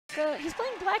he's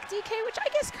playing Black DK, which I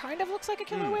guess kind of looks like a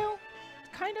killer whale.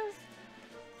 Kind of.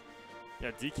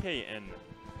 Yeah, DK and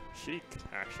Sheik,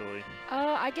 actually.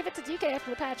 I give it to DK after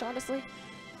the patch, honestly.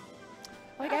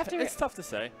 Like after. It's tough to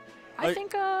say. I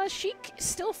think Sheik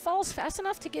still falls fast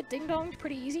enough to get ding-donged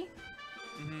pretty easy.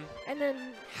 And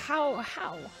then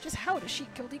just how does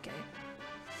Sheik kill DK?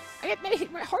 Maybe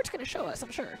my Hart's gonna show us,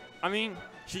 I'm sure. I mean,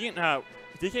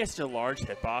 DK has such a large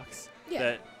hitbox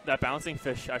that bouncing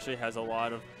fish actually has a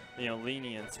lot of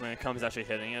lenience when it comes to actually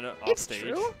hitting it off stage.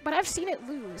 It's true, but I've seen it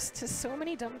lose to so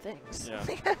many dumb things. Yeah.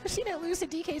 I've seen it lose to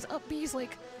DK's up B's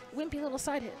like wimpy little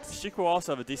side hits. Sheik will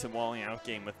also have a decent walling out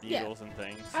game with needles and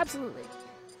things. Absolutely.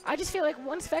 I just feel like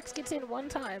once Vex gets in one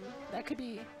time,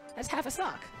 that's half a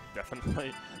stock.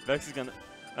 Definitely. Vex is gonna.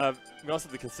 We also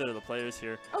have to consider the players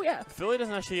here. Oh yeah. Philly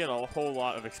doesn't actually get a whole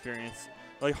lot of experience.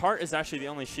 Like Hart is actually the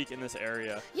only Sheik in this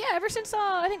area. Yeah, ever since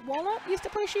I think Walnut used to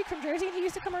play Sheik from Jersey, and he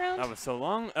used to come around. That was so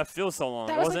long. It feels so long.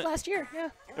 That was like last year. Yeah.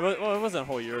 Well, it wasn't a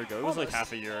whole year ago. It was like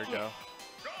half a year ago.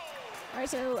 All right,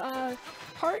 so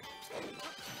Hart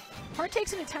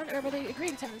takes into town, or they agree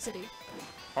to town and city.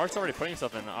 Hart's already putting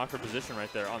himself in an awkward position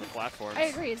right there on the platform. I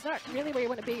agree. It's not really where you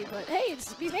want to be, but hey,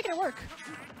 he's making it work.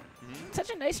 Such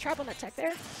a nice trap on that tech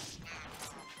there.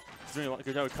 He's doing a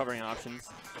good job of covering options,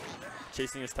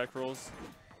 chasing his tech rolls.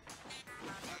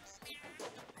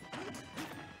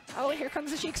 Oh, and here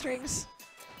comes the Sheik strings.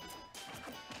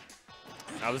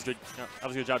 That was good. That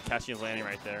was a good job catching his landing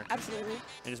right there. Absolutely.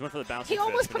 He just went for the bouncing fish. He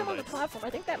almost put him on the platform. I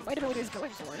think that might have been what he was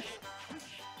going for.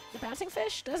 The bouncing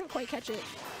fish doesn't quite catch it.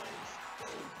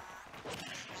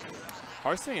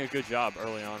 Hart's doing a good job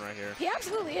early on right here. He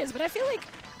absolutely is, but I feel like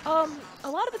a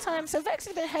lot of the time, so Vex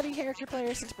has been a heavy character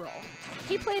player since Brawl.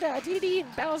 He played DDD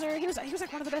and Bowser. He was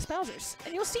like one of the best Bowsers.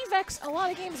 And you'll see Vex a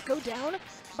lot of games go down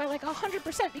by like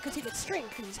 100% because he gets string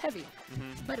because he's heavy.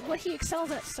 But what he excels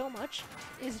at so much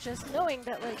is just knowing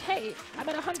that like, hey, I'm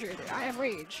at 100. I have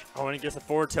rage. Oh, and he gets a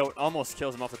forward tilt, almost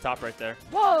kills him off the top right there.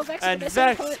 Whoa, Vex! And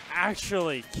Vex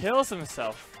actually kills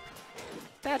himself.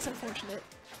 That's unfortunate.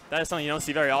 That is something you don't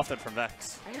see very often from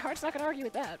Vex. I mean, Hart's not gonna argue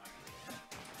with that.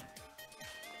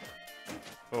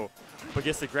 Oh, but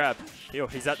gets the grab.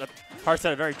 He's at the Hart's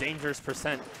at a very dangerous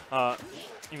percent,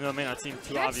 even though it may not seem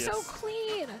too obvious. That's so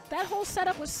clean. That whole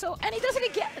setup was so, and he does it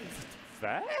again.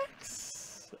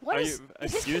 Vex? What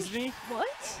excuse me?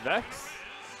 What? Vex?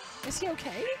 Is he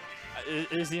okay?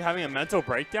 Is he having a mental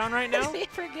breakdown right now? Did he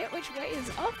forget which way is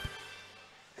up?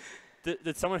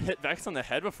 Did someone hit Vex on the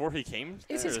head before he came?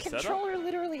 Is his controller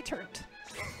literally turned?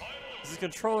 Is his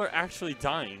controller actually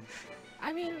dying?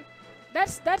 I mean,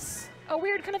 that's a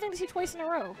weird kind of thing to see twice in a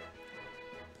row.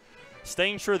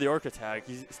 Staying true to the Orca tag,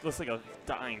 he looks like a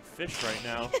dying fish right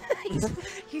now.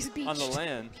 he's beached. On the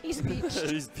land. He's beached.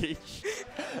 He's beached.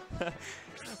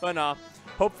 But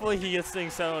hopefully he gets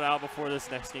things settled out before this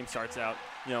next game starts out.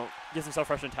 Gets himself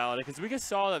fresh mentality, because we just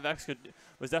saw that Vex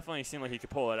was definitely seemed like he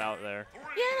could pull it out there.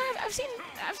 Yeah, I've seen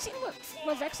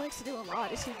what Vex likes to do a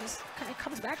lot is he just kind of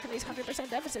comes back from these 100%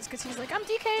 deficits because he's like, I'm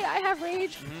DK, I have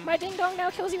rage, my ding dong now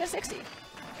kills you at 60.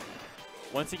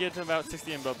 Once he gets to about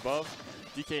 60 and above,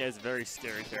 DK is a very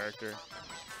scary character.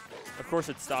 Of course,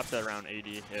 it stops at around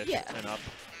 80-ish and up.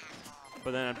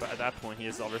 But then at that point, he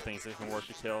has other things that can work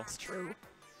to kill. It's true.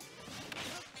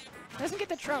 Doesn't get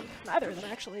the trump, neither of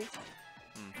them actually.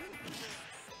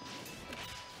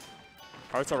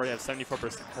 Hart's already have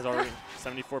 74%. Has already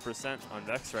 74% on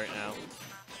Vex right now.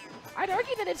 I'd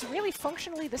argue that it's really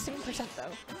functionally the same percent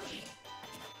though.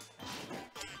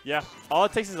 Yeah, all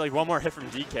it takes is like one more hit from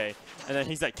DK, and then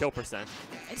he's at kill percent.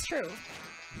 It's true.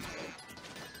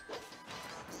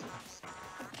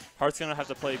 Hart's gonna have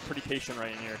to play pretty patient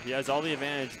right in here. He has all the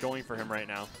advantage going for him right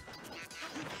now.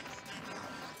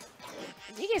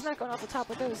 DK's not going off the top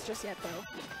with those just yet though.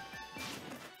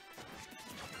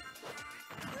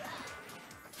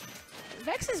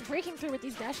 Vex is breaking through with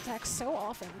these dash attacks so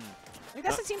often. Like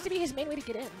that seems to be his main way to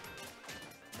get in.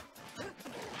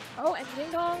 Oh, and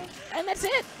ding dong, and that's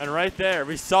it. And right there,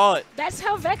 we saw it. That's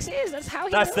how Vex is. That's how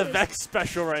he That's knows. the Vex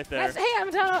special right there. Hey,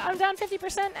 I'm down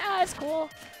 50%. Ah, it's cool.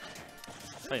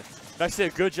 Hey, Vex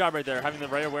did a good job right there, having the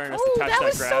right awareness to catch that grab. That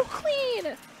was so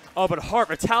clean. Oh, but Hart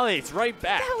retaliates right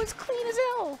back. That was clean as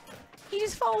hell. He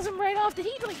just follows him right off. Did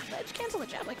he like edge cancel the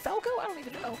jab like Falco? I don't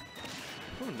even know.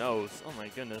 Who knows? Oh my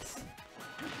goodness.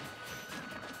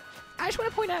 I just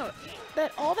want to point out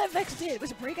that all that Vex did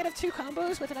was break out of 2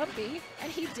 combos with an up B,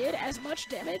 and he did as much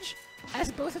damage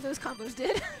as both of those combos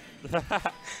did.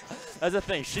 That's the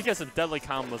thing. She gets some deadly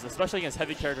combos, especially against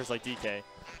heavy characters like DK.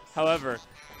 However,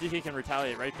 DK can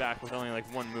retaliate right back with only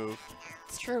like one move.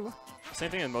 It's true. Same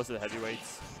thing with most of the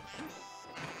heavyweights.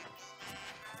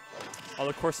 Although,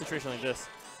 of course, situation like this,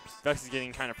 Vex is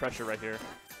getting kind of pressure right here.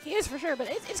 He is for sure, but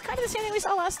it's kind of the same thing we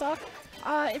saw last stock.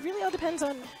 It really all depends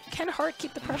on can Hart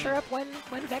keep the pressure up when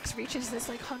Vex reaches this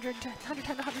like 110 to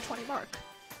 120 mark.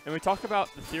 And we talk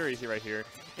about the theory here right here.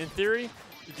 In theory,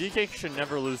 DK should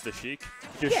never lose to Sheik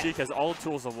because Sheik has all the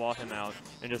tools to wall him out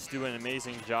and just do an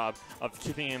amazing job of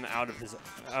keeping him out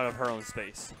of her own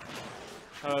space.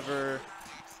 However,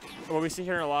 what we see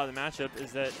here in a lot of the matchup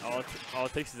is that all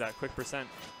it takes is that quick percent.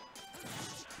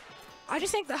 I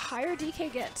just think the higher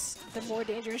DK gets, the more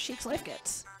dangerous Sheik's life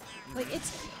gets. Like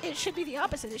it should be the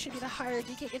opposite. It should be the higher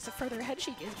DK gets, the further ahead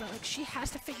Sheik is. But like she has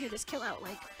to figure this kill out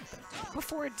like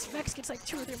before Vex gets like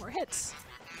 2 or 3 more hits.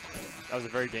 That was a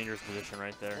very dangerous position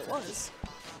right there. It was.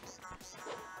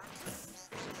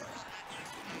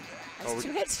 Oh,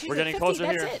 2 hits. We're getting 50, closer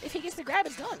that's here. it. If he gets the grab,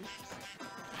 it's done.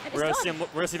 And We're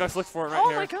gonna see Vex look for it right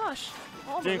here. Oh my gosh!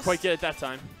 Almost. Didn't quite get it that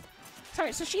time.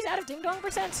 Sorry, so she's out of ding dong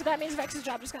percent, so that means Vex's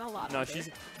job just got a lot. No,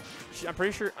 I'm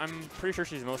pretty sure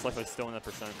she's most likely still in that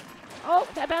percent. Oh,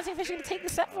 that bouncing fish is gonna take the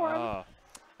set for him.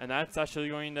 And that's actually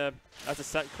that's a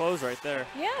set close right there.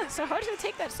 Yeah, so Hart's gonna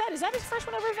take that set. Is that his first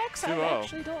one over Vex? I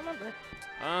actually don't remember.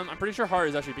 I'm pretty sure Hart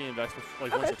is actually beating Vex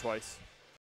like once or twice.